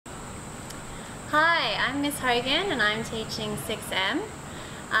Hi, I'm Miss Hogan and I'm teaching 6M.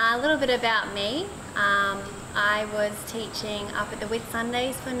 A little bit about me. I was teaching up at the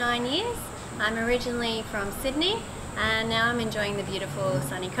Whitsundays for 9 years. I'm originally from Sydney and now I'm enjoying the beautiful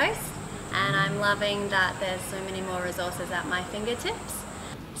sunny coast, and I'm loving that there's so many more resources at my fingertips.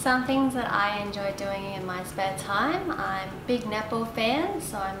 Some things that I enjoy doing in my spare time: I'm a big netball fan,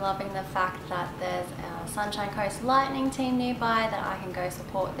 so I'm loving the fact that there's a Sunshine Coast Lightning team nearby that I can go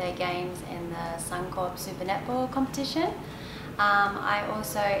support their games in the Suncorp Super Netball competition. I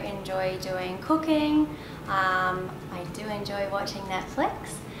also enjoy doing cooking. I do enjoy watching Netflix,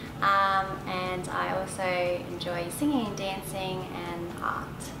 and I also enjoy singing, dancing and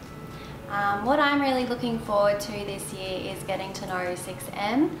art. What I'm really looking forward to this year is getting to know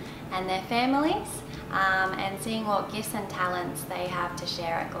 6M and their families, and seeing what gifts and talents they have to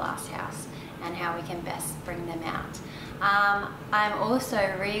share at Glasshouse and how we can best bring them out. I'm also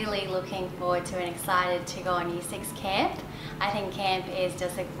really looking forward to and excited to go on Year 6 camp. I think camp is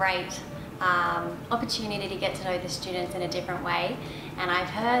just a great opportunity to get to know the students in a different way, and I've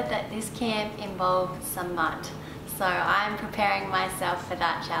heard that this camp involves some mud. So I'm preparing myself for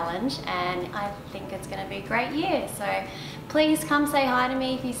that challenge, and I think it's going to be a great year. So please come say hi to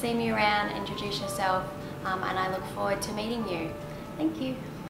me if you see me around, introduce yourself, and I look forward to meeting you. Thank you.